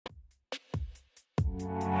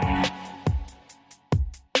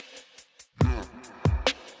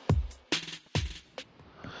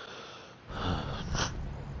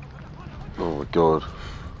god.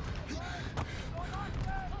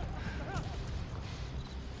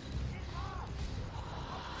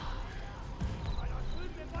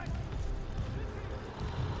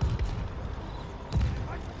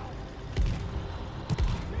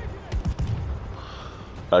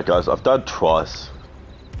 Alright guys, I've died twice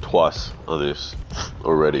on this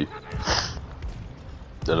already.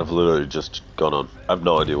 And I've literally just gone on. I have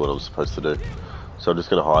no idea what I'm supposed to do. So I'm just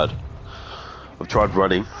gonna hide. I've tried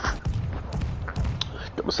running.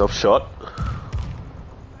 Got myself shot.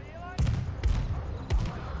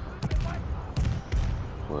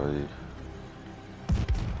 Where are you?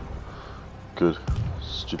 Good.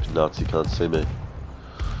 Stupid Nazi can't see me.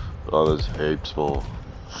 Oh, there's heaps more.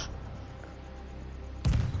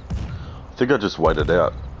 I think I just waited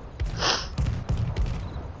out.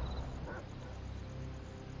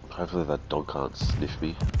 Hopefully that dog can't sniff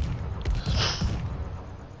me.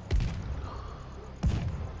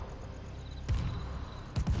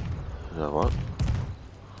 You know what?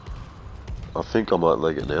 I think I might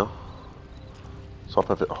leg it now. Swap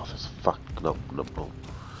over. Oh, this fuck. No.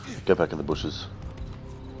 Go back in the bushes.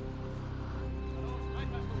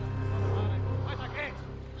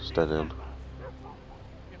 Stay down.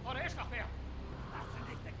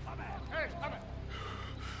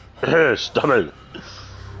 Stomach!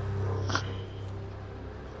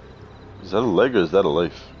 Is that a leg or is that a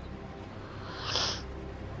leaf?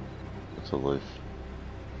 It's a leaf.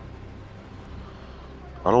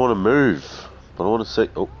 I don't want to move, but I want to see.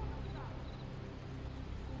 Oh.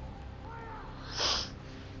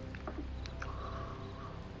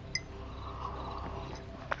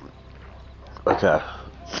 Okay. I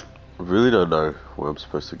really don't know where I'm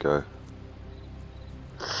supposed to go.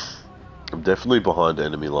 I'm definitely behind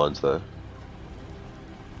enemy lines though.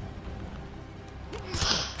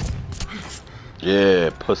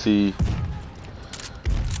 Yeah, pussy.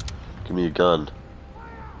 Give me a gun.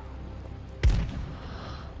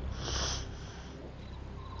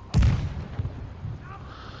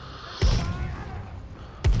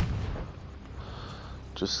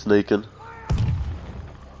 Just sneaking.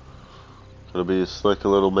 Gonna be a sneaky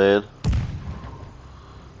little man.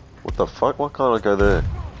 What the fuck? Why can't I go there?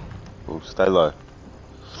 Oh, stay low.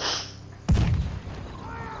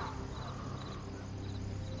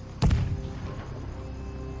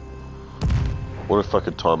 What if I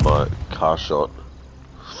could time my car shot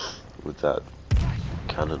with that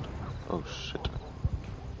cannon? Oh shit.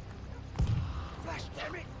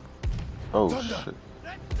 Oh shit.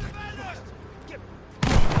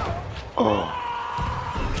 Oh.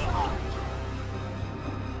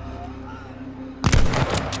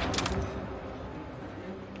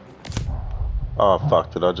 Oh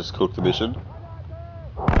fuck, did I just cook the mission?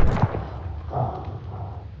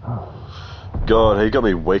 God, he got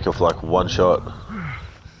me weak off like one shot.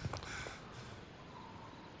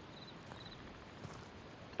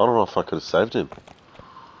 I don't know if I could have saved him.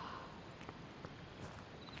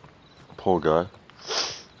 Poor guy.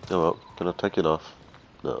 Oh well, can I take it off?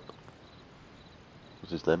 No.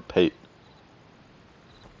 What's his name? Pete.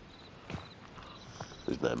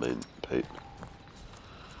 His name ain't Pete.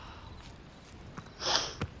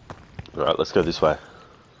 Alright, let's go this way.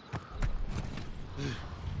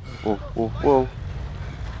 Whoa, whoa, whoa.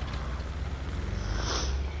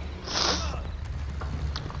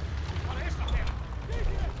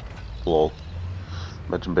 Lol.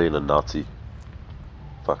 Imagine being a Nazi.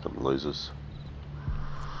 Fucking losers.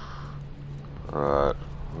 Alright,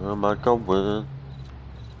 where am I going?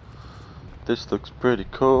 This looks pretty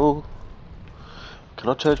cool. Can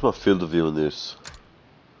I change my field of view in this?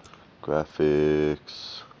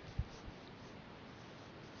 Graphics.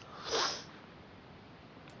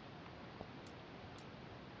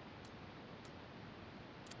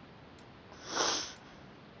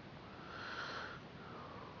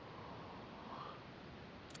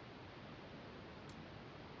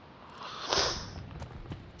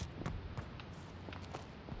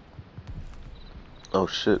 Oh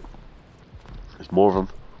shit. There's more of them.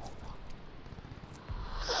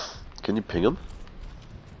 Can you ping them?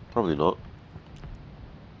 Probably not.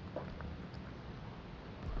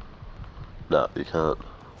 No, you can't.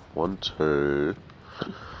 1, 2.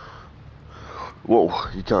 Whoa,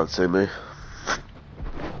 you can't see me.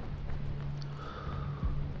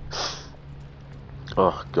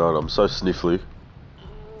 Oh god, I'm so sniffly.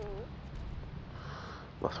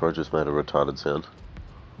 My throat just made a retarded sound.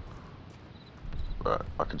 Alright,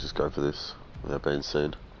 I can just go for this without being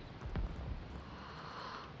seen.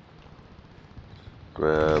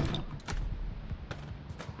 Grab.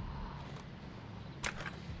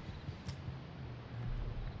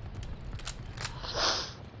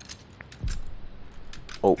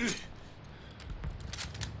 Oh.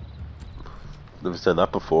 seen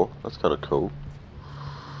that before. That's kind of cool.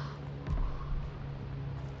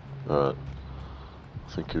 Alright.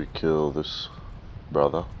 I think we kill this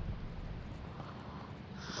brother.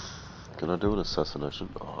 Can I do an assassination?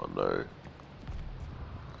 Oh no.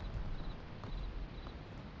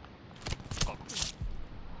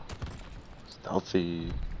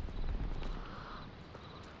 Stealthy.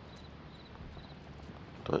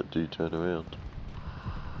 Don't you turn around.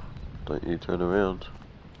 Don't you turn around.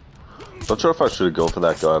 Not sure if I should have gone for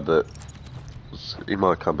that guy, but he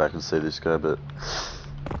might come back and see this guy, but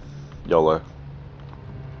YOLO.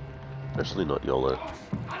 Actually not YOLO.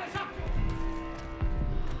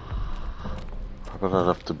 I don't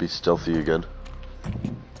have to be stealthy again.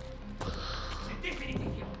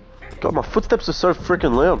 God, my footsteps are so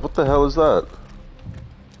freaking loud. What the hell is that?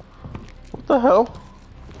 What the hell?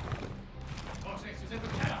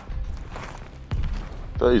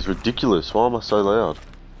 That is ridiculous. Why am I so loud?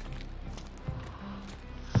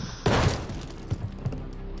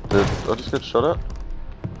 Did I just get shot at?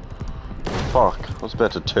 Fuck, I was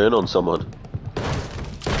about to turn on someone.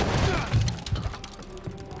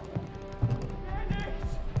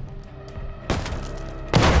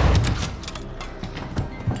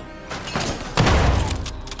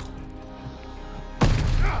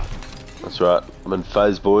 That's right, I'm in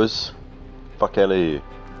phase, boys. Fuck out of here.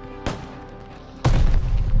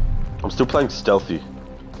 I'm still playing stealthy.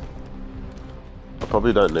 I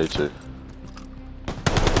probably don't need to.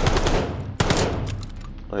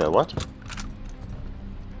 Okay, what?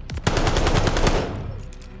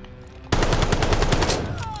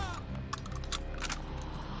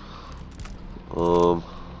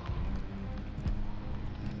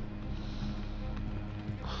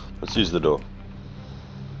 Let's use the door.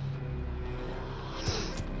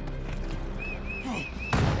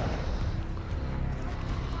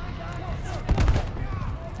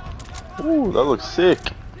 Ooh, that looks sick.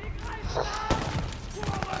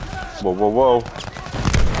 Whoa, whoa, whoa.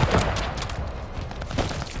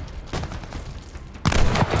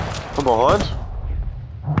 From behind?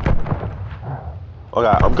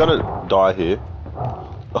 Okay, I'm gonna die here.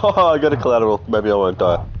 Oh, I got a collateral. Maybe I won't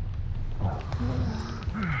die.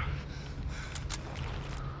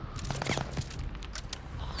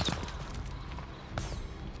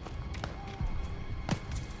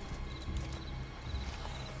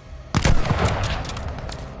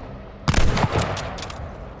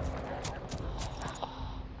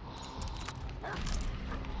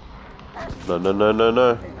 No, no, no, no,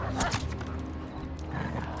 no.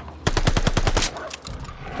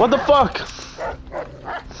 What the fuck?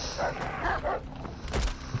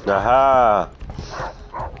 Aha.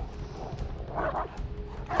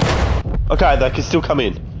 Okay, that can still come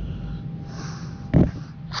in.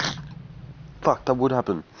 Fuck, that would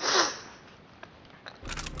happen.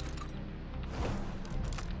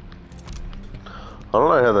 I don't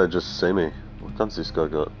know how they just see me. What guns this guy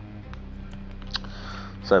got?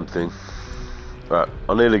 Same thing. Right,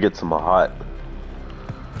 I need to get to my height.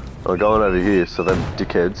 I'm going over here so them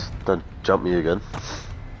dickheads don't jump me again.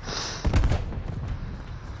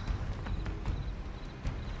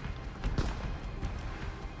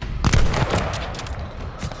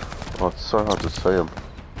 Oh, it's so hard to see them.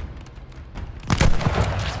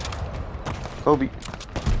 Kobe.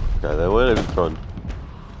 Okay, they weren't even trying.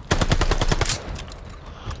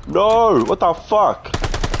 No! What the fuck?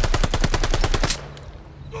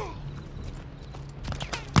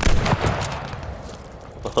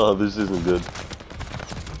 Oh, this isn't good.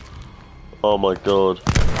 Oh my god.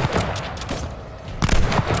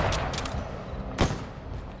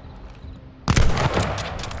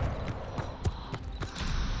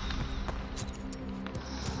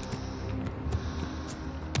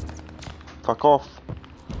 Fuck off.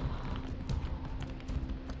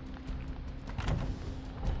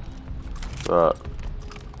 Right.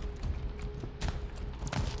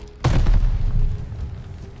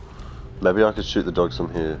 Maybe I could shoot the dogs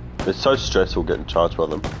from here. It's so stressful getting charged by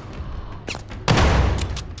them.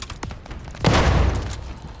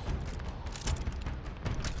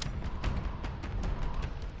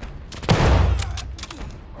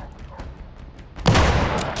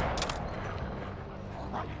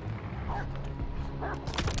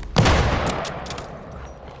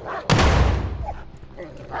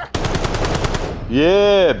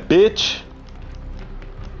 Yeah, bitch!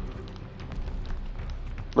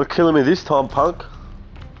 Not killing me this time, punk.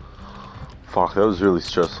 Fuck, that was really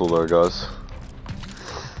stressful though, guys.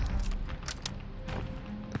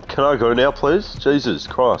 Can I go now, please? Jesus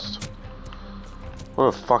Christ. What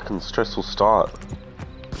a fucking stressful start.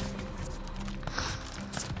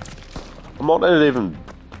 I might not even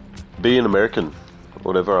be an American,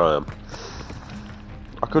 whatever I am.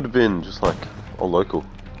 could have been just like a local.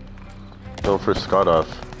 Going for a skydive.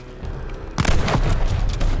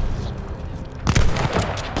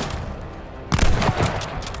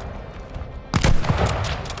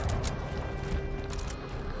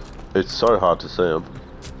 It's so hard to see them.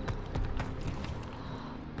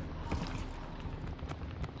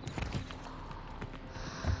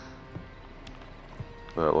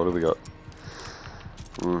 Alright, what do we got?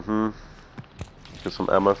 Get some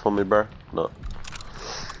ammo for me, bro? No.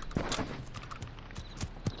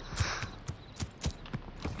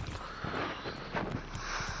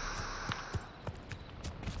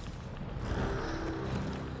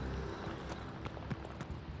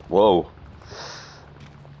 Whoa.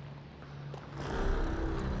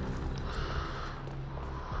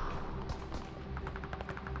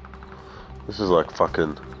 This is like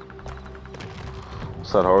fucking...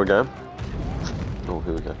 What's that horror game? Oh,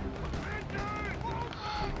 here we go.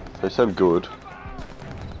 They sound good.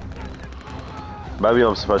 Maybe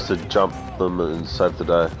I'm supposed to jump them and save the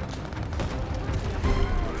day.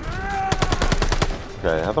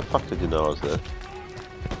 Okay, how the fuck did you know I was there?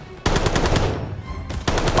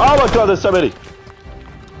 Oh my god, there's so many!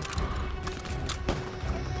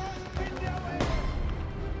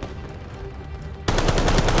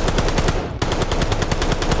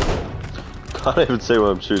 Can't even see where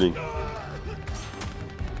I'm shooting.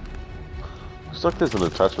 Looks like there's an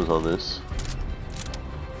attachment on this.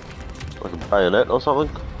 Like a bayonet or something.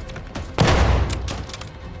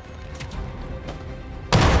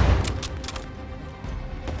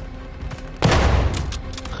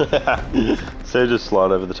 So just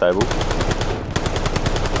slide over the table.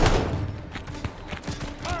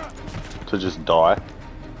 To just die.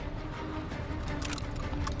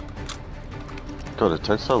 God, it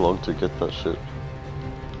takes so long to get that shit.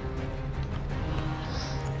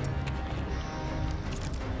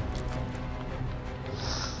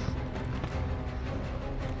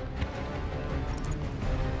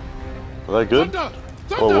 Are they good? Thunder!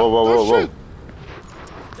 Whoa, whoa, whoa, whoa, whoa.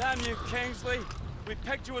 Damn you, Kingsley. We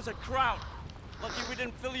pegged you as a kraut. Lucky we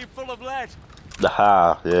didn't fill you full of lead.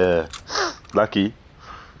 Aha, yeah. Lucky.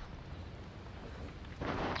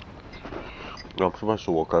 I'm supposed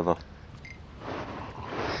to walk over.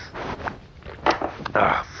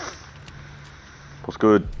 Ah. What's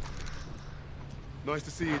good? Nice to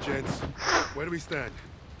see you, gents. Where do we stand?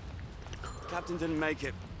 Captain didn't make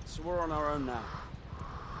it, so we're on our own now.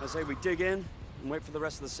 I say we dig in and wait for the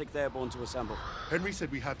rest of the 6th Airborne to assemble. Henry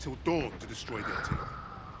said we have till dawn to destroy the artillery.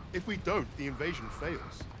 If we don't, the invasion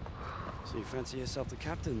fails. So you fancy yourself the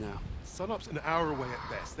captain now? Sunup's an hour away at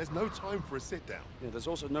best. There's no time for a sit-down. Yeah, there's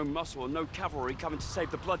also no muscle and no cavalry coming to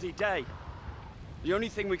save the bloody day. The only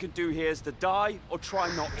thing we can do here is to die or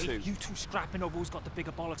try not to. Hey, you two scrapping over who's got the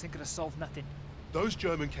bigger bollocks ain't gonna solve nothing. Those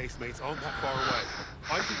German casemates aren't that far away.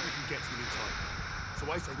 I think we can get to them in time.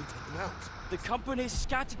 So I say we take them out. The company's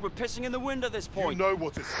scattered. We're pissing in the wind at this point. You know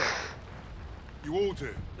what's at stake. You all do.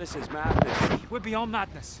 This is madness. We're beyond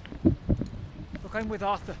madness. Look, I'm with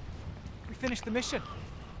Arthur. We finished the mission.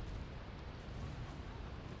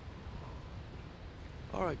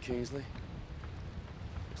 All right, Kingsley.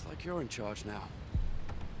 Looks like you're in charge now.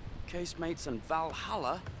 Casemates and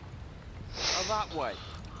Valhalla are that way.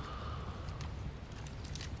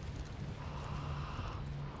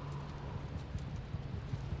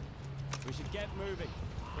 We should get moving.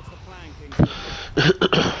 What's the plan, Kingsley?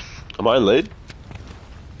 Am I in lead?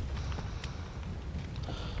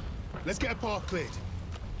 Let's get a path cleared.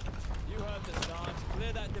 You heard the start.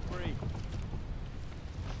 Clear that debris.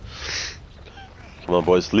 Come on,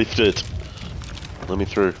 boys, lift it. Let me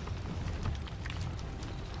through.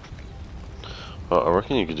 Oh, I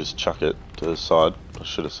reckon you could just chuck it to the side. I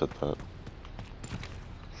should have said that.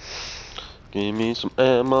 Give me some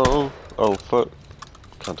ammo. Oh, fuck.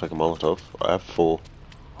 Can't take a Molotov. I have 4.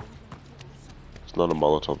 It's not a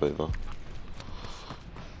Molotov either.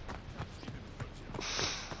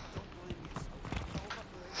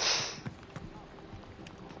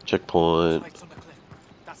 Checkpoint. Lights on the cliff.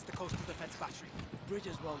 That's the coastal defense battery. The bridge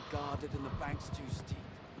is well guarded and the bank's too steep.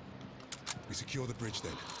 We secure the bridge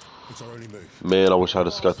then. It's our only move. Man, I wish I had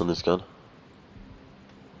a scope on this gun.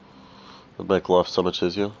 It'd make life so much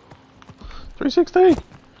easier. 316!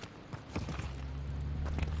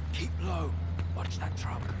 Keep low. Watch that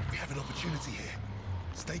truck. We have an opportunity here.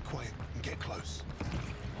 Stay quiet and get close.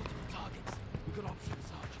 Multiple targets. We've got options,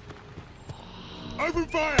 Sarge. Open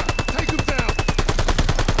fire! Take them down!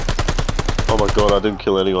 Oh my god, I didn't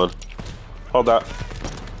kill anyone. Hold that.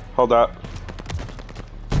 Hold that.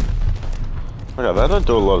 Okay, they don't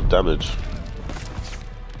do a lot of damage.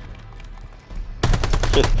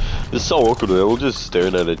 It's so awkward, we're all just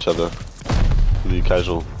staring at each other. with the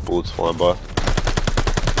occasional bullets flying by.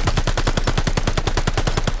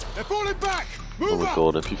 They're falling back. Oh Move my up.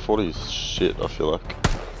 god, MP40 is shit, I feel like.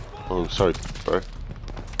 Oh, sorry, bro.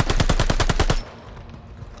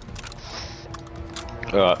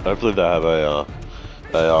 Alright, hopefully they have a, AR.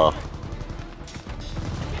 Get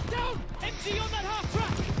down! MG on that half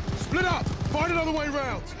track! Split up. Find another way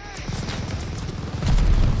round.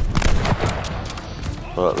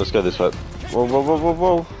 Alright, let's go this way. Whoa, whoa, whoa, whoa,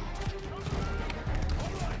 whoa.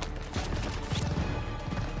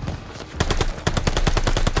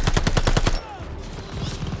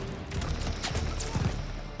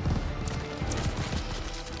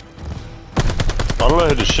 I don't know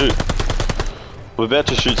who to shoot. We're about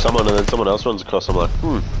to shoot someone and then someone else runs across. I'm like,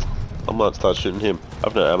 I might start shooting him. I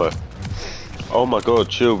have no ammo. Oh my god,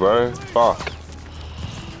 chill, bro. Fuck.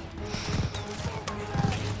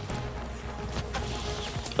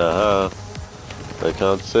 They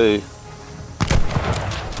can't see.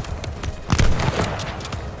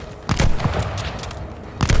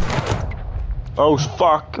 Oh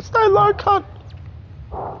fuck. Stay low, cunt.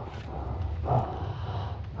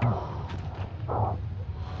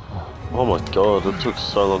 Oh my god, it took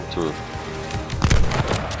so long to...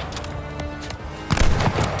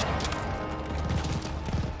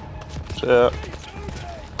 Yeah.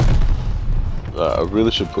 I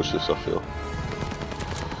really should push this, I feel.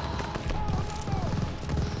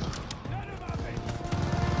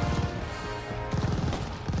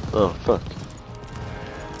 Oh, fuck.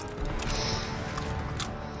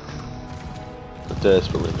 I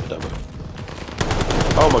desperately need ammo.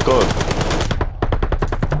 Oh my god.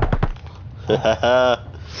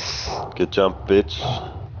 Good jump, bitch.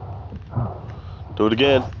 Do it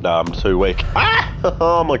again. Nah, I'm too weak. Ah!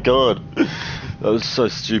 Oh my god. That was so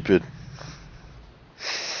stupid.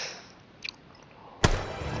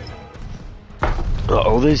 Are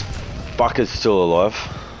all these fuckers still alive?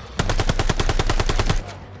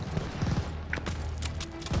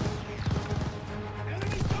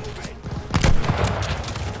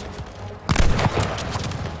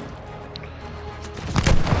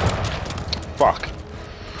 Fuck.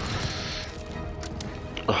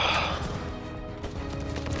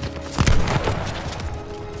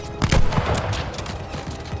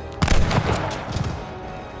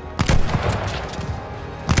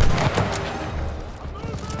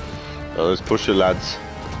 Now let's push it, lads.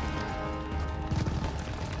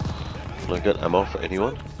 Can I get ammo for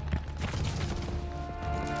anyone?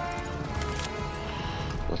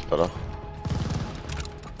 That's better.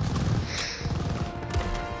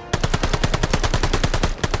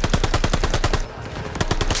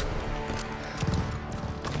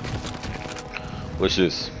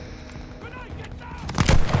 Wishes.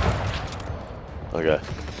 Okay.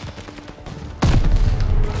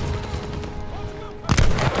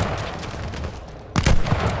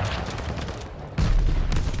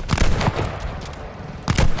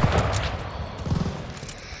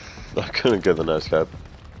 I couldn't get the no scope.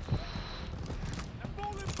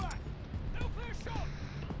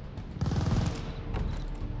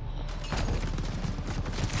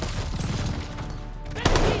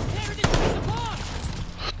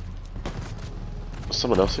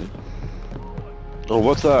 Someone else here? Oh,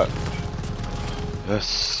 what's that?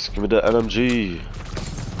 Yes, give me the LMG.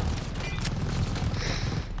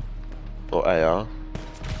 Or AR.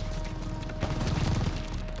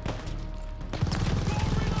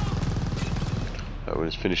 Alright, we're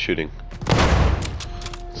just finished shooting.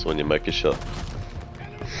 That's when you make a shot.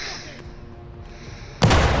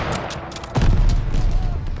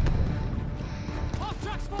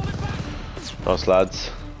 Nice, lads.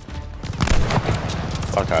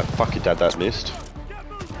 Okay, fuck your dad, that missed.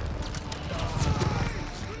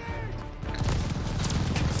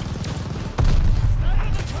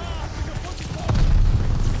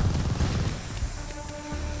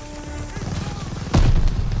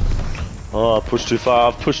 Oh, I pushed too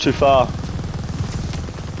far, I've pushed too far.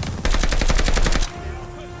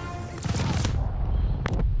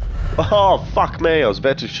 Oh, fuck me, I was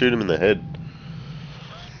about to shoot him in the head.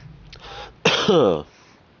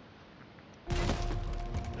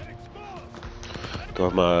 Do I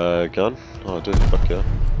have my gun? Oh, I do, fuck yeah.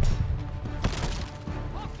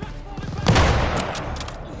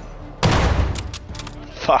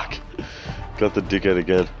 Fuck! Got the dickhead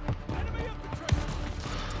again.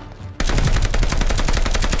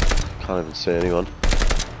 Can't even see anyone.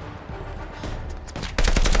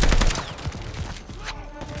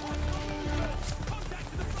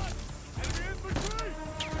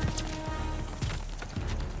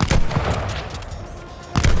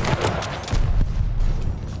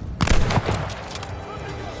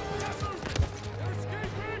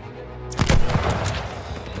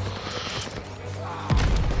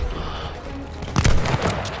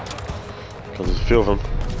 few of them.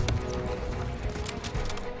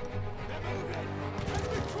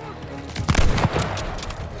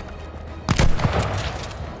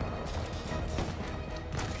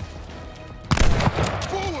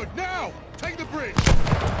 Forward now! Take the bridge!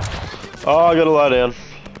 Oh, I gotta lie down.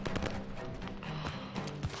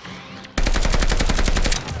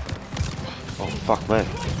 Oh, fuck me.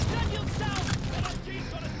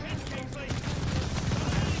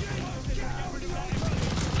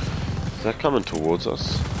 Is that coming towards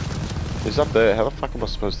us? He's up there. How the fuck am I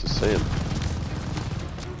supposed to see him?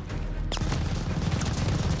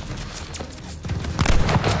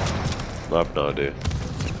 I have no idea.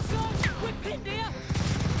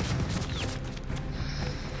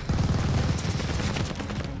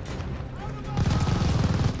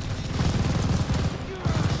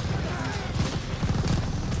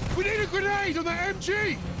 We need a grenade on that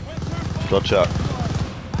MG! Gotcha.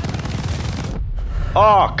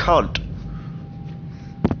 Oh, cunt.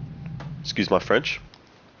 Excuse my French.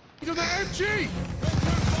 On that MG!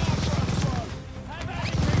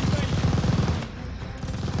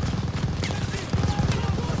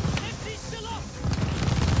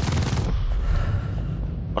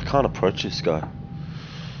 I can't approach this guy.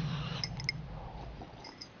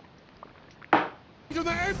 On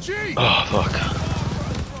that MG! Oh, fuck.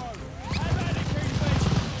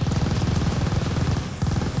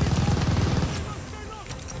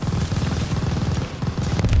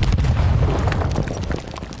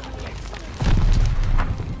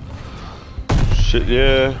 Shit,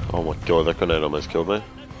 yeah. Oh my god, that grenade almost killed me.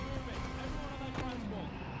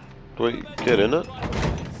 Do we get in it?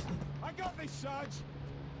 I got this, Sarge!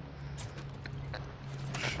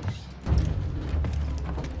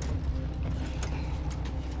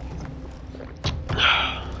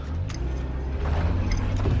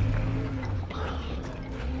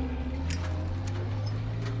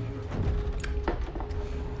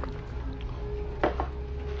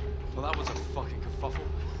 Well, that was a fucking kerfuffle.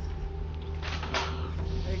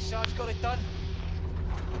 Hey, Sarge got it done.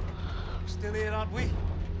 We're still here, aren't we?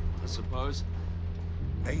 I suppose.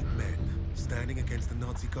 8 men standing against the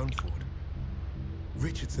Nazi gun fort.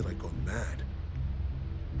 Richard said I'd gone mad.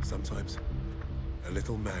 Sometimes, a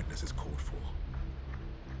little madness is called for.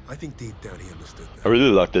 I think deep down he understood that. I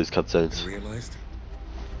really like those cutscenes. And realized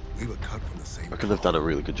we were cut from the same I reckon they've done a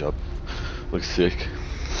really good job. Looks sick.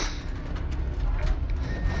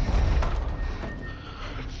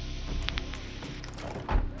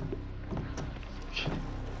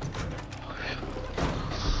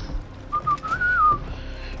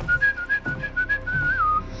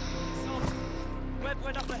 Web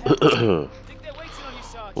went up ahead. Think they're waiting on you,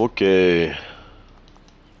 Sarge. Okay.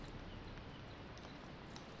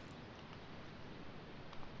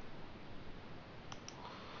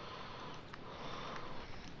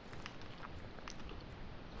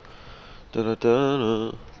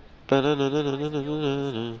 Da-da-da-da.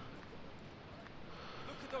 Ba-da-da-da-da-da-da-da. Look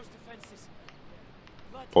at those defenses.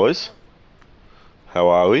 Bloody Boys, hell. how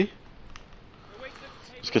are we? They're waiting at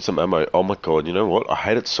the Let's table. get some ammo. Oh my god, you know what? I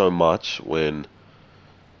hate it so much when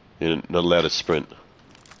you're not allowed to sprint.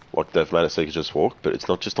 Like they've made it so you can just walk, but it's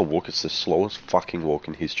not just a walk, it's the slowest fucking walk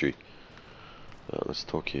in history. Let's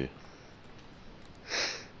talk here.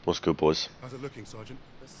 What's good, boys? How's it looking, Sergeant?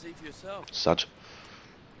 Let's see for yourself. Such.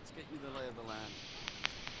 Let's get you the lay of the land.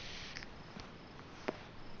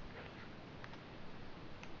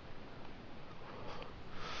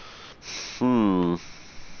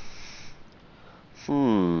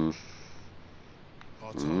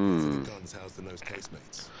 Our targets are the guns housed in those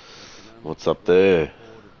casemates. What's up there?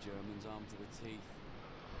 Horde of Germans armed to the teeth.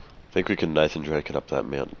 Think we can Nathan Drake it up that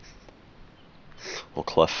mountain. Or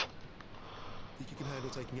cliff. Think you can handle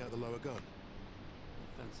taking out the lower gun?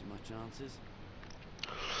 Fancy my chances.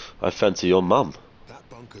 I fancy your mum. That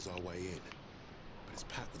bunker's our way in, but it's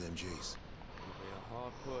packed with MGs. It'll be a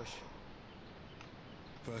hard push.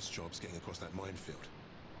 First job's getting across that minefield.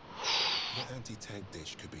 That anti-tank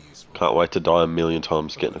dish could be useful. Can't wait to die a million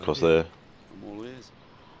times getting across there. I'm all ears.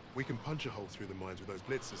 We can punch a hole through the mines with those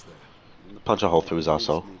blitzers there. And the Punch a hole through his police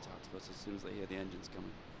arsehole. may talk to us as soon as they hear the engines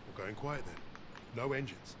coming. We're going quiet then. No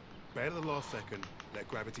engines. Bail at the last second, let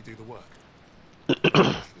gravity do the work.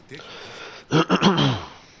 The ditch.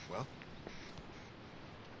 Well,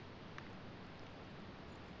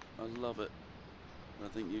 I love it. I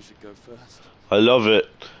think you should go first. I love it.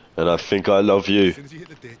 And I think I love you. as soon as you hit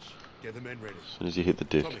the ditch, get the men ready. As soon as you hit the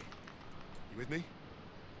dick. Tommy, you with me?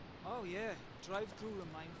 Oh, yeah. Drive through a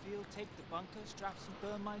minefield, take the bunker, strap some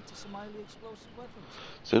thermite to some highly explosive weapons.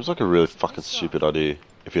 Seems like a really fucking stupid idea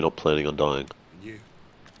if you're not planning on dying. And you,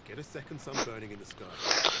 get a second sun burning in the sky.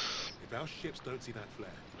 If our ships don't see that flare,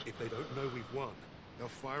 if they don't know we've won, they'll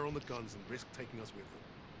fire on the guns and risk taking us with them.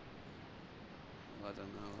 I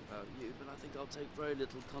don't know about you, but I think I'll take very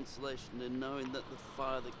little consolation in knowing that the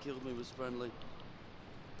fire that killed me was friendly.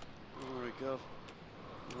 Don't worry, girl.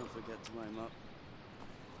 Don't forget to aim up.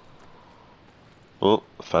 Well,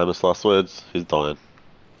 famous last words. He's dying.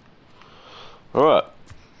 Alright.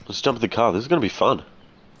 Let's jump in the car. This is going to be fun.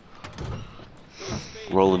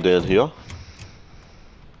 Rolling down here.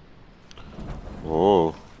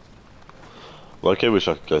 Oh. Like I wish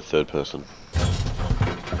I could go third person.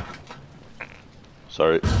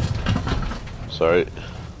 Sorry. Sorry.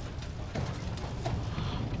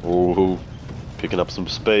 Oh, picking up some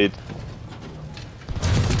speed.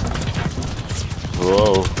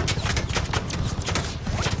 Whoa.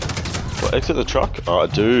 Well, exit the truck? Oh, I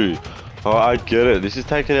do. Oh, I get it. This is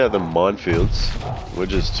taking out the minefields. We're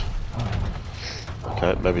just...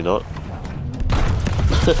 Okay, maybe not.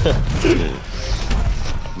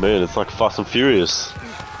 Man, it's like Fast and Furious.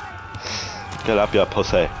 Get up, ya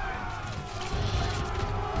pussy.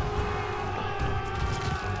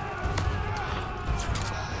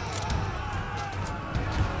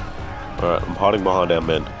 Alright, I'm hiding behind our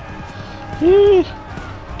men. Yee!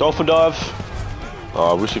 Dolphin dive!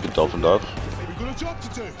 Oh, I wish you could dolphin dive.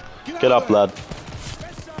 Get up, lad.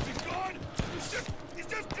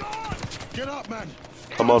 Get up, man.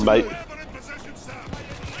 Come on, mate.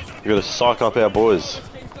 We gotta psych up our boys.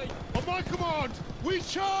 On my command, we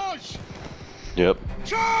charge! Yep.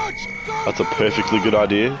 Charge! That's a perfectly good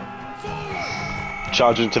idea.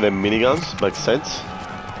 Charging to their miniguns makes sense.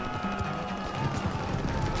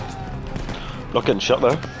 Not getting shot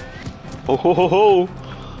though. Oh ho ho ho!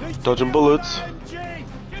 Dodging bullets.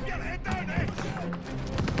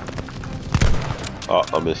 Oh,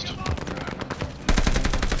 I missed.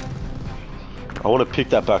 I want to pick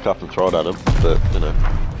that back up and throw it at him, but you know.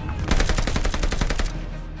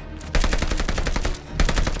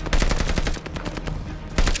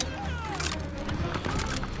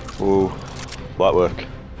 Ooh, light work.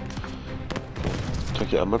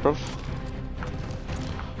 Take your ammo, bruv.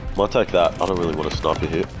 Might take that. I don't really want a sniper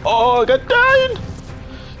here. Oh, get down!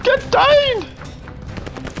 Get down!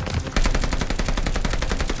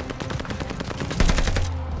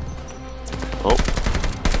 Oh.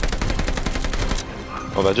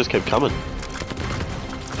 Oh, they just kept coming.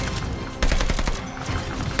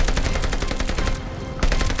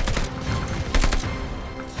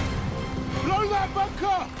 Blow that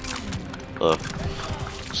bunker! Oh.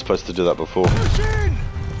 Supposed to do that before. Push in!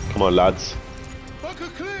 Come on, lads. Bunker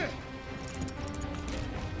clear!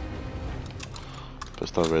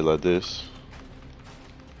 Best I reload this.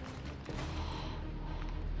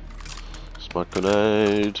 Smoke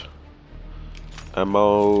grenade.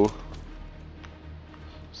 Ammo.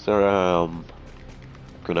 Is there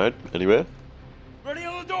grenade anywhere? Ready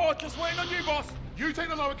on the door, just waiting on you, boss. You take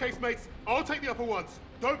the lowercase, mates. I'll take the upper ones.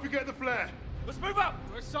 Don't forget the flare. Let's move up.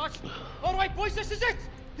 First Sarge. All right, boys, this is it.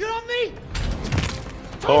 You're on me.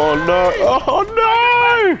 Oh no! Oh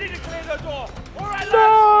We need to clear the door. All right, no!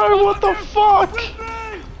 No! lads. What the fuck? With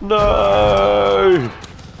me. No!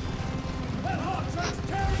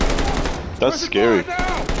 That's scary.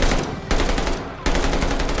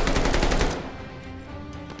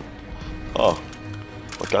 Oh,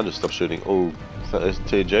 my gun just stopped shooting. Oh, is that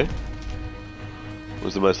STG?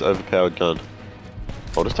 Was the most overpowered gun?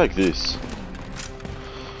 I'll just take this.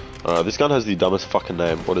 This gun has the dumbest fucking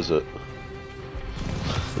name. What is it?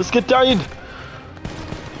 Let's get down!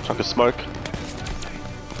 Chuck a smoke.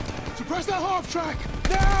 Suppress that half track!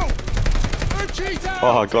 Now! MG's out!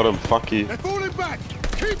 Oh, I got him. Fuck you. They're falling back!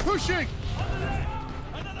 Keep pushing!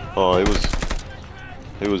 Oh,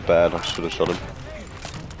 he was bad. I should have shot him.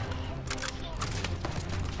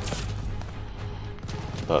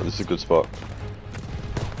 This is a good spot.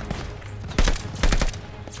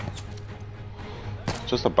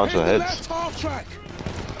 Just a bunch of heads.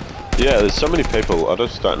 Yeah, there's so many people. I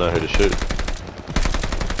just don't know who to shoot.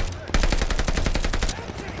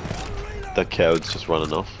 That coward's just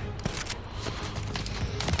running off.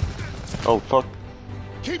 Oh fuck!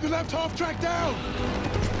 Keep the left half track down.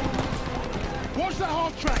 Watch that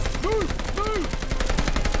half track. Move, move.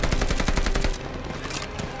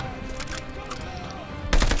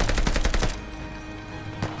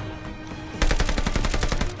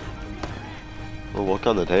 Well, what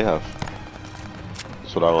gun did he have?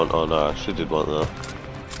 That's what I want. Oh no, she did want that.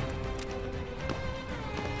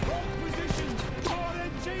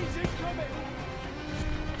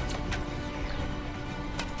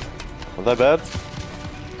 Are they bad?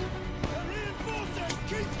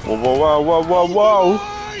 Whoa, whoa, whoa, whoa, whoa, whoa!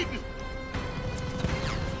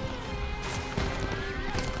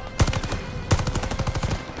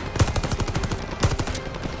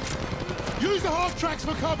 half tracks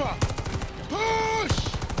for cover!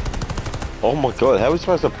 Push! Oh my god, how are we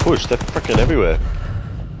supposed to push? They're freaking everywhere.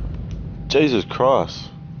 Jesus Christ.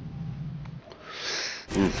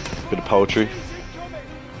 Bit of poetry.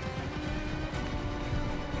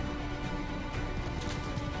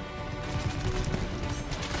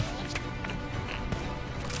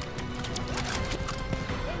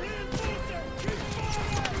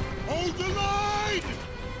 Hold the line!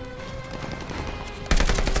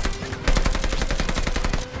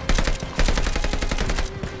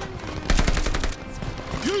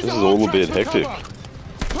 This is all a bit hectic.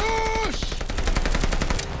 Push!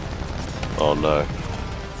 Oh no.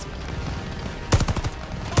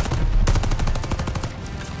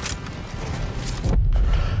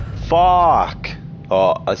 Fuck!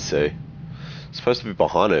 Oh, I see. It's supposed to be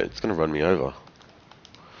behind it. It's gonna run me over.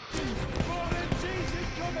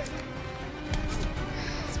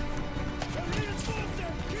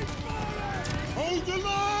 Hold the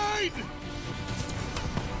line!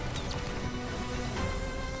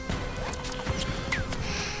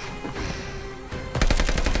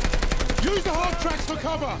 Use the half tracks for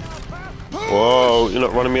cover! Push! Whoa, you're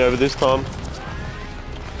not running me over this time.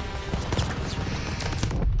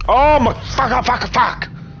 Oh my fuck!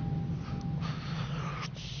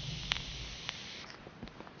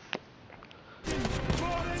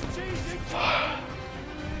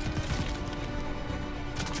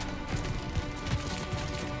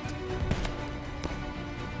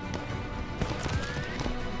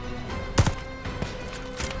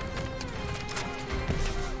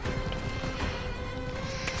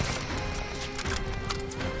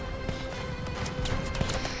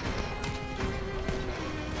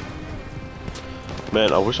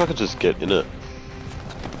 Man, I wish I could just get in it.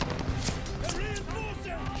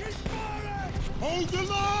 Hold the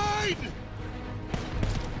line!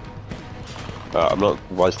 I'm not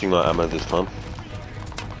wasting my ammo this time.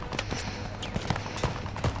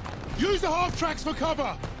 Use the half tracks for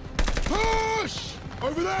cover! Push!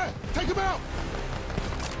 Over there! Take him out!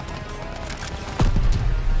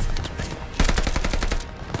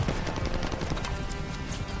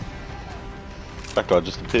 That guy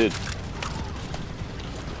just appeared.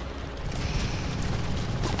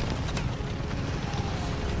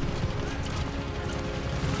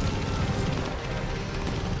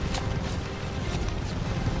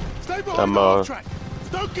 Stay behind the half track!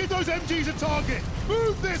 Don't give those MGs a target!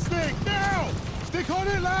 Move this thing, now! Stick on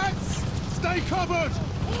it, lads! Stay covered!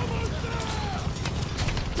 Almost there!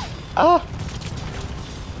 Ah!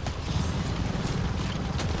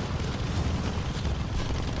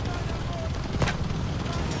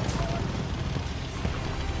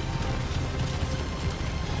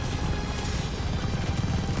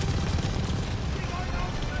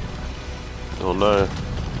 Oh no.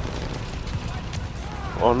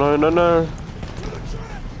 Oh no, no, no.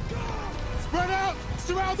 Spread out!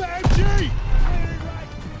 Surround the MG!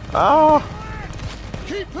 Ah!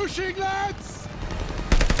 Keep pushing, lads!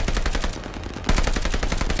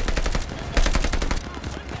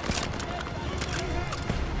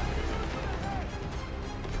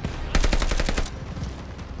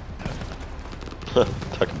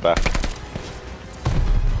 Take it back.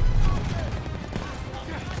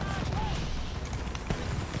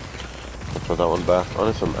 Put that one back. I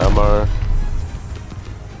need some ammo.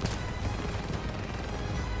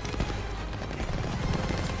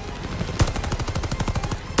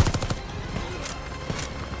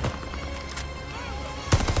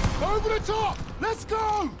 Over the top! Let's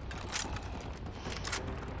go!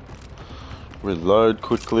 Reload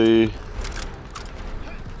quickly.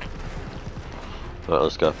 Alright,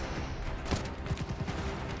 let's go.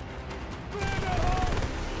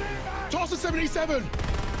 Toss a 77!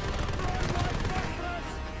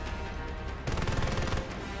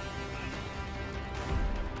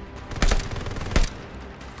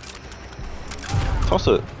 Toss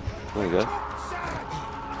it. There you go.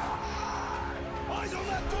 Eyes on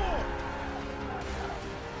that door!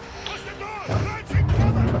 Push the door! Lads in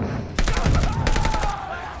cover!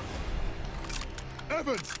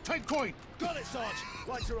 Evans, take point! Got it, Sarge.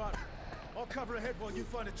 Lights are on. I'll cover ahead while you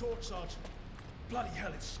find a torch, Sarge. Bloody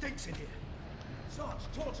hell, it stinks in here. Sarge,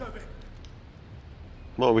 torch over here.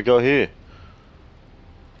 What we got here?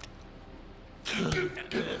 Bloody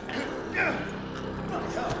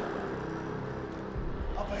hell.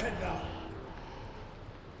 Up ahead now.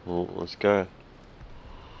 Well, let's go.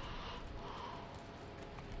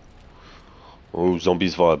 Oh,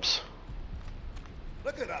 zombies vibes.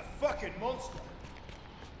 Look at that fucking monster.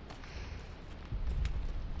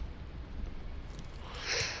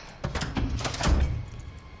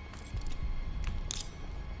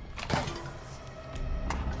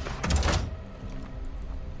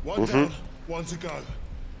 One down, one to go.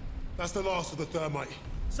 That's the last of the thermite.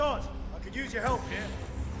 Sarge, I could use your help here.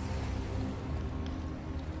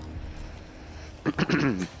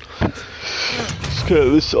 Let's get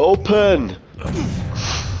this open.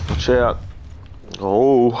 Watch out.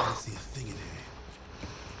 Oh. I see a thing in here.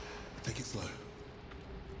 Take it slow.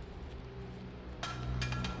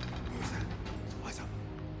 What was that? Eyes up.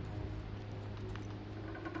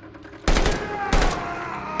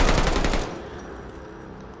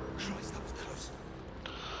 Christ, that was close.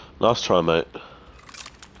 Nice try, mate.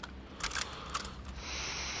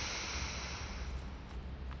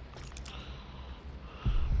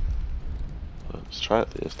 Let's try it,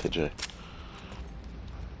 the STJ.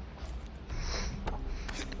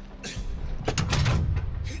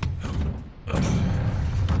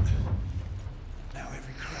 Now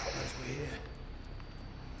every crowd knows we're here.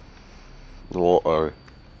 Uh-oh.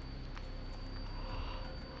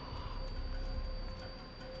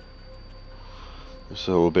 It's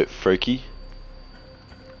a little bit freaky.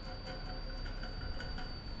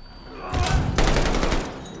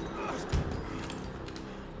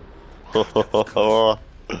 I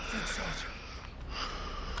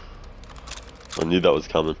knew that was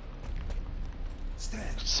coming.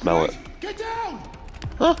 Stand. Smell it. Get down!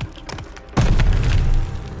 Huh?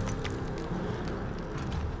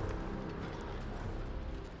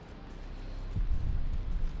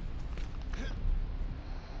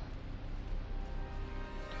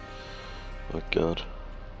 Oh god.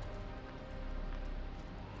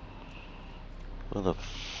 Where the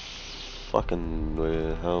fucking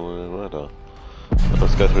where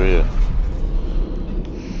let's go through here.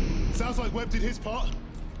 Sounds like Webb did his part.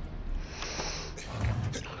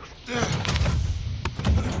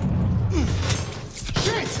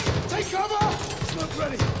 Shit! Take cover! Smoke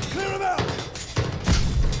ready. Clear him out.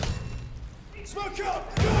 Smoke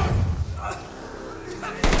up. Go!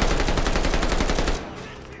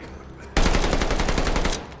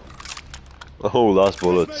 Oh, last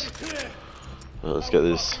bullets. Clear. Let's get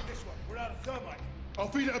this. This one. We're out of thermite. I'll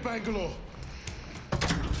feed it to Bangalore.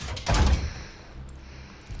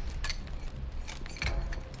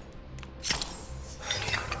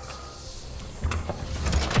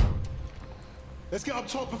 Let's get up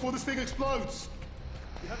top before this thing explodes.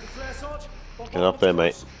 You have the flare, Sarge? Get up there,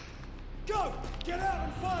 mate. Go! Get out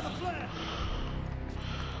and fire the flare!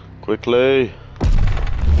 Quickly.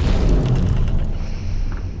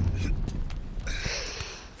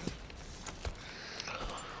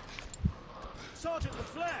 Sergeant, the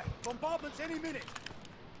flare! Bombardment's any minute!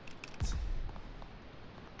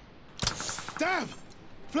 Damn!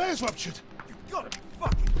 Flare's ruptured. You've got to be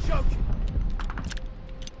fucking joking!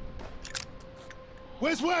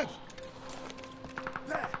 Where's Webb?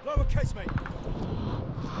 There! Lowercase, mate!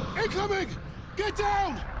 Incoming! Get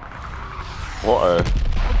down! Uh-oh.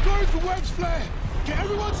 I'm going for Webb's flare! Get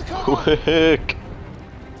everyone to cover! Quick!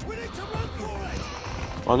 We need to run for it!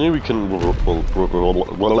 I knew we can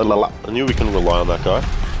I knew we can rely on that guy.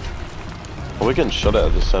 Oh, we're getting shot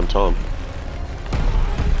at the same time.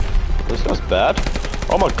 This guy's bad.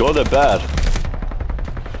 Oh my god, they're bad.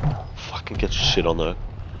 Fucking get shit on though.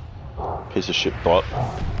 Piece of shit bot.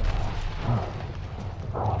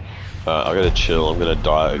 Alright, I gotta chill, I'm gonna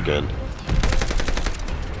die again.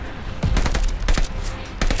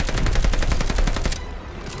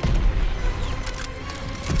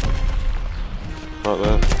 Right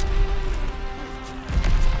there.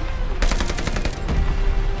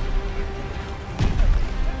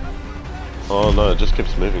 Oh no, it just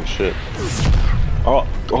keeps moving shit. Oh,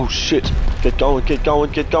 oh shit. Get going, get going,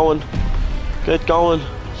 get going. Get going.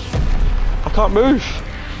 I can't move.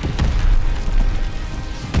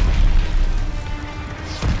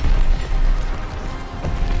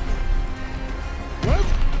 Webb?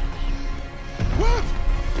 Webb!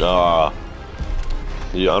 Ah.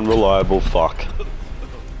 You unreliable fuck.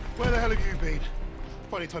 Where the hell have you been?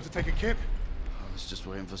 Funny time to take a kip. I was just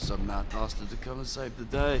waiting for some mad bastard to come and save the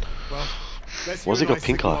day. Well, let's Why's hear he a got nice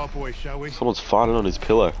pink signal, eye? our boy, shall we? Someone's farting on his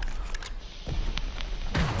pillow.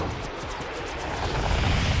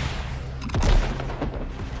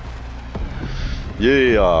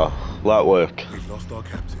 Yeah, light work. We'd lost our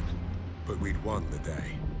captain, but we'd won the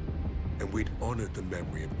day. And we'd honored the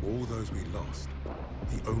memory of all those we lost,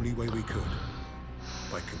 the only way we could,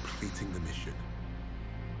 by completing the mission.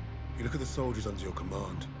 You look at the soldiers under your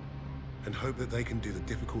command, and hope that they can do the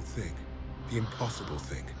difficult thing, the impossible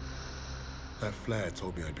thing. That flare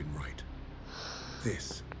told me I'd been right.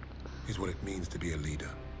 This is what it means to be a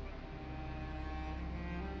leader.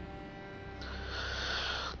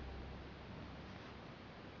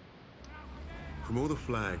 From all the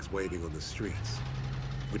flags waving on the streets,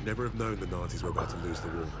 We'd never have known the Nazis were about to lose the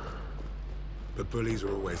war. But bullies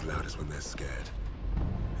are always loudest when they're scared.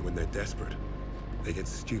 And when they're desperate, they get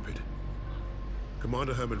stupid.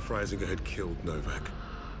 Commander Hermann Freisinger had killed Novak.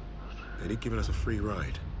 And he'd given us a free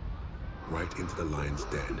ride. Right into the lion's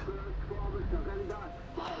den.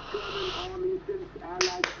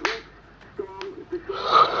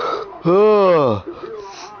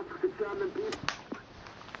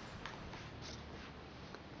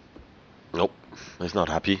 Nope, he's not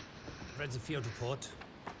happy. Read the field report.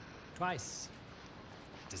 Twice.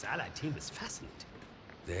 This Allied team is fascinating.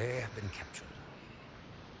 They have been captured.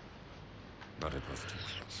 But it was too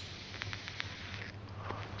close.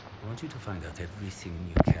 I want you to find out everything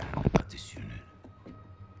you can about this unit.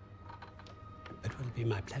 It will be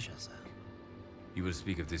my pleasure, sir. You will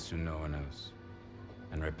speak of this to no one else.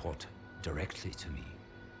 And report directly to me.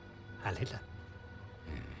 Heil Hitler.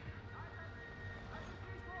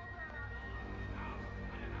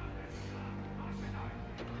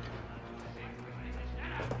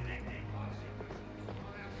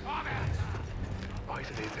 Right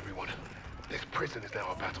it is, everyone. This prison is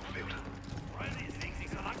now a battlefield.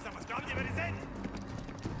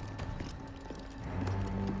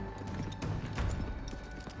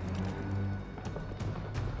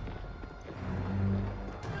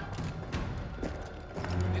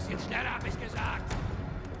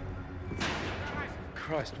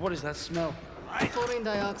 Christ, what is that smell? Chlorine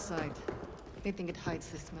dioxide. They think it hides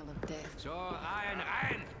the smell of death. So,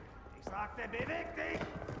 rein! Ich sagte, beweg dich!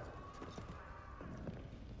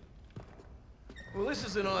 Well, this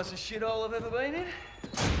is the nicest shithole I've ever been in.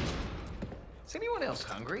 Is anyone else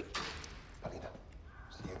hungry? Alina,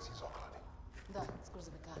 silenzi Sokolani. Da,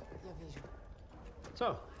 scusa, я вижу.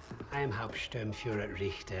 So, I am Hauptsturmführer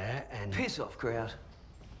Richter, and... Piss off, crowd.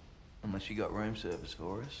 Unless you got room service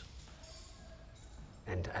for us.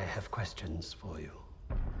 And I have questions for you.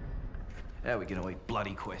 How are we gonna eat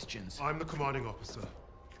bloody questions? I'm the commanding officer.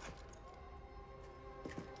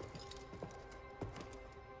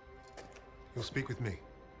 You'll speak with me.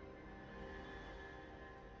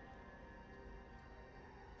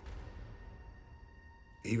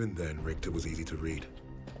 Even then, Richter was easy to read.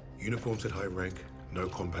 Uniform said high rank, no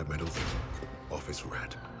combat medals. Office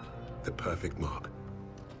rat. The perfect mark.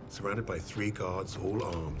 Surrounded by 3 guards, all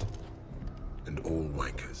armed, and all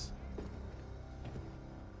wankers.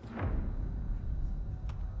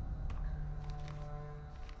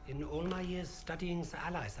 In all my years studying the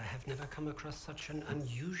Allies, I have never come across such an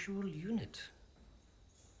unusual unit.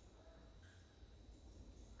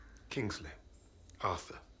 Kingsley.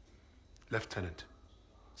 Arthur. Lieutenant.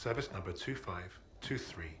 Service number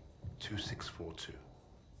 25232642.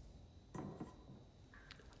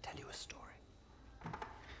 Tell you a story.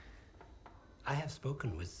 I have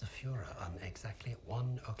spoken with the Führer on exactly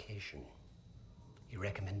one occasion. He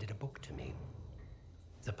recommended a book to me.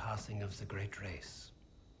 The Passing of the Great Race.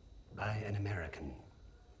 By an American.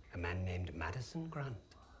 A man named Madison Grant.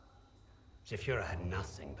 The Führer had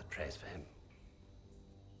nothing but praise for him.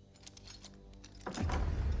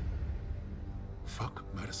 Fuck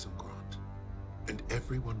Madison Grant. And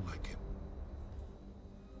everyone like him.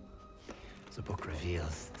 The book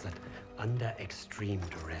reveals that under extreme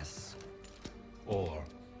duress or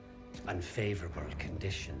unfavorable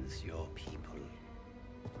conditions, your people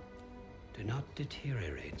do not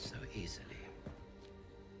deteriorate so easily.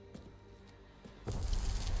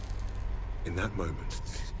 In that moment,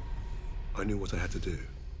 I knew what I had to do.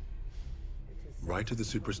 Right at the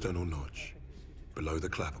suprasternal notch, below the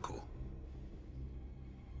clavicle.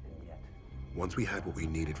 Once we had what we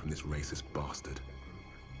needed from this racist bastard,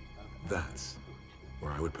 that's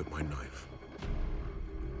where I would put my knife.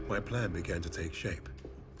 My plan began to take shape.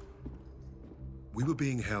 We were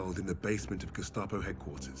being held in the basement of Gestapo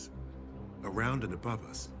headquarters. Around and above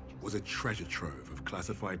us was a treasure trove of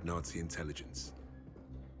classified Nazi intelligence.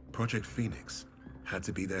 Project Phoenix had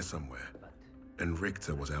to be there somewhere, and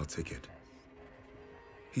Richter was our ticket.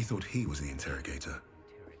 He thought he was the interrogator.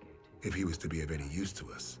 If he was to be of any use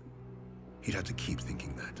to us, he'd have to keep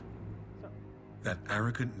thinking that. That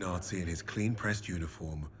arrogant Nazi in his clean-pressed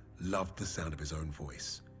uniform loved the sound of his own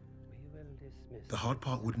voice. The hard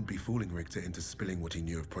part wouldn't be fooling Richter into spilling what he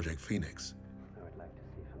knew of Project Phoenix. I would like to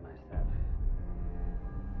see for myself.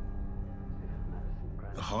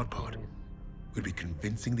 The hard part would be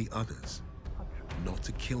convincing the others not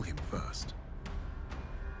to kill him first.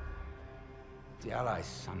 The Allies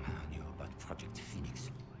somehow knew about Project Phoenix.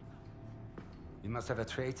 You must have a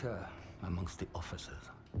traitor amongst the officers.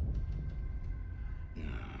 No.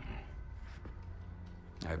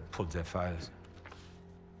 I pulled their files.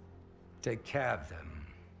 Take care of them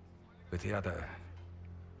with the other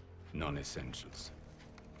non-essentials.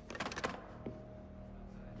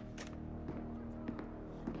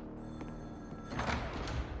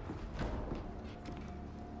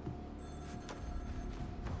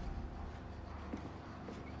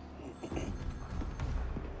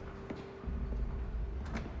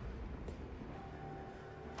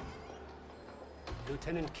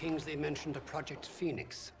 Lieutenant Kingsley mentioned a Project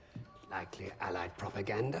Phoenix. Likely Allied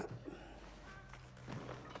propaganda.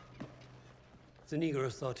 The Negro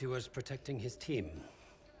thought he was protecting his team.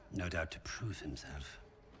 No doubt to prove himself.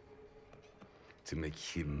 To make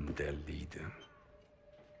him their leader.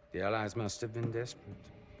 The Allies must have been desperate.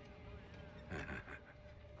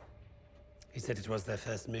 He said it was their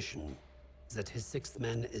first mission. That his sixth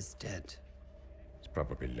man is dead. He's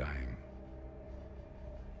probably lying.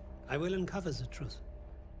 I will uncover the truth.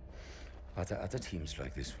 Are there other teams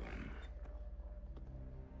like this one?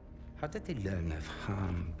 How did they learn of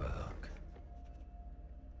Hamburg?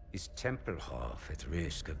 Is Tempelhof at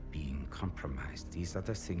risk of being compromised? These are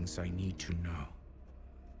the things I need to know.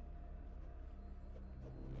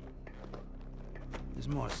 There's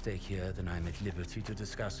more at stake here than I'm at liberty to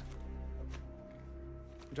discuss.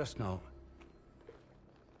 Just know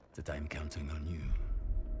that I'm counting on you,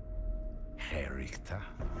 Herr Richter.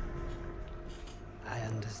 I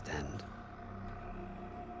understand.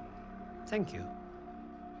 Thank you.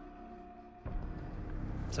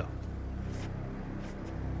 So.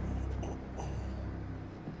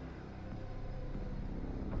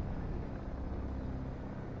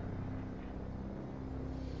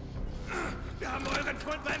 Wir haben euren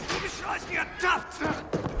Freund beim Kugelschleichen ertappt!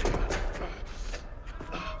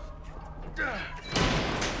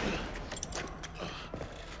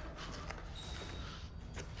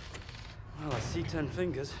 Well, I see 10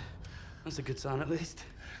 fingers. That's a good sign, at least.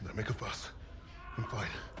 Don't make a fuss. I'm fine.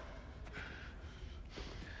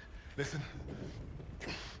 Listen.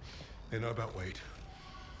 They know about Wade.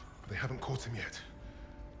 But they haven't caught him yet.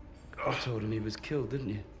 You told him he was killed, didn't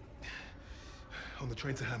you? On the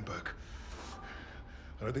train to Hamburg.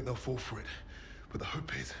 I don't think they'll fall for it. But the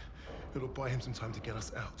hope is it'll buy him some time to get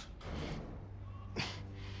us out.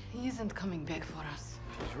 He isn't coming back for us.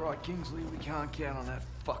 She's right, Kingsley. We can't count on that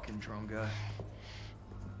fucking Drongo.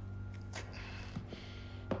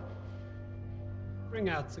 Bring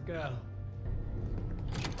out the girl.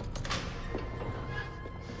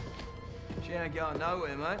 She ain't going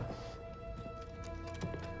nowhere, mate.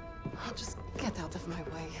 I'll just get out of my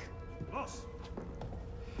way. Boss!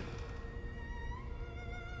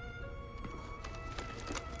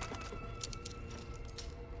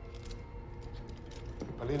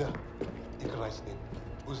 Alina, Ikrajsnin.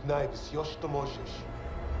 Uznaj, все, что можешь.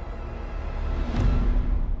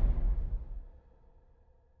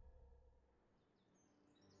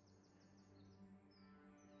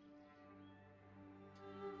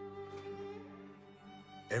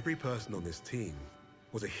 Every person on this team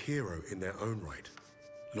was a hero in their own right,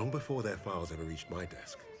 long before their files ever reached my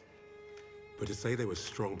desk. But to say they were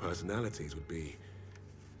strong personalities would be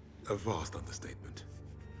a vast understatement.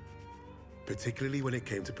 Particularly when it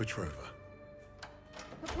came to Petrova.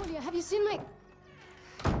 Napolia, have you seen my...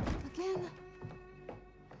 Again?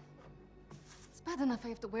 It's bad enough I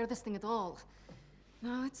have to wear this thing at all.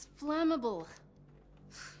 Now it's flammable.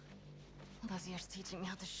 All those years teaching me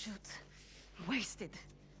how to shoot. Wasted.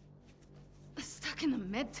 Stuck in a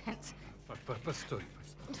med tent. Постой.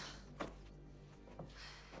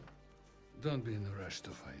 Don't be in a rush to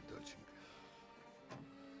fight, доченька.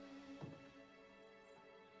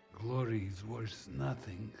 Glory is worth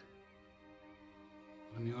nothing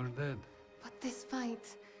when you're dead. But this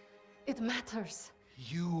fight, it matters.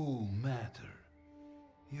 You matter.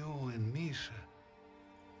 You and Misha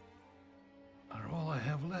are all I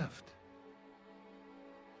have left.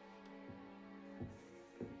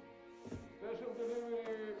 Special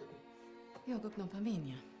delivery! Jogok no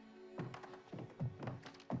pamięta.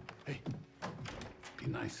 Hey, be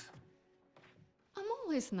nice. I'm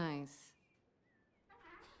always nice.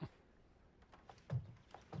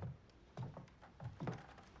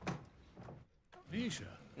 Misha,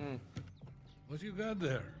 what you got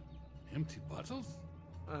there? Empty bottles?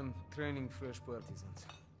 I'm training fresh partisans.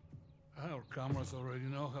 Our comrades already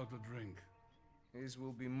know how to drink. These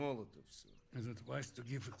will be Molotovs soon. Is it wise to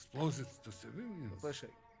give explosives to civilians? Pasha,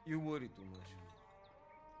 you worry too much.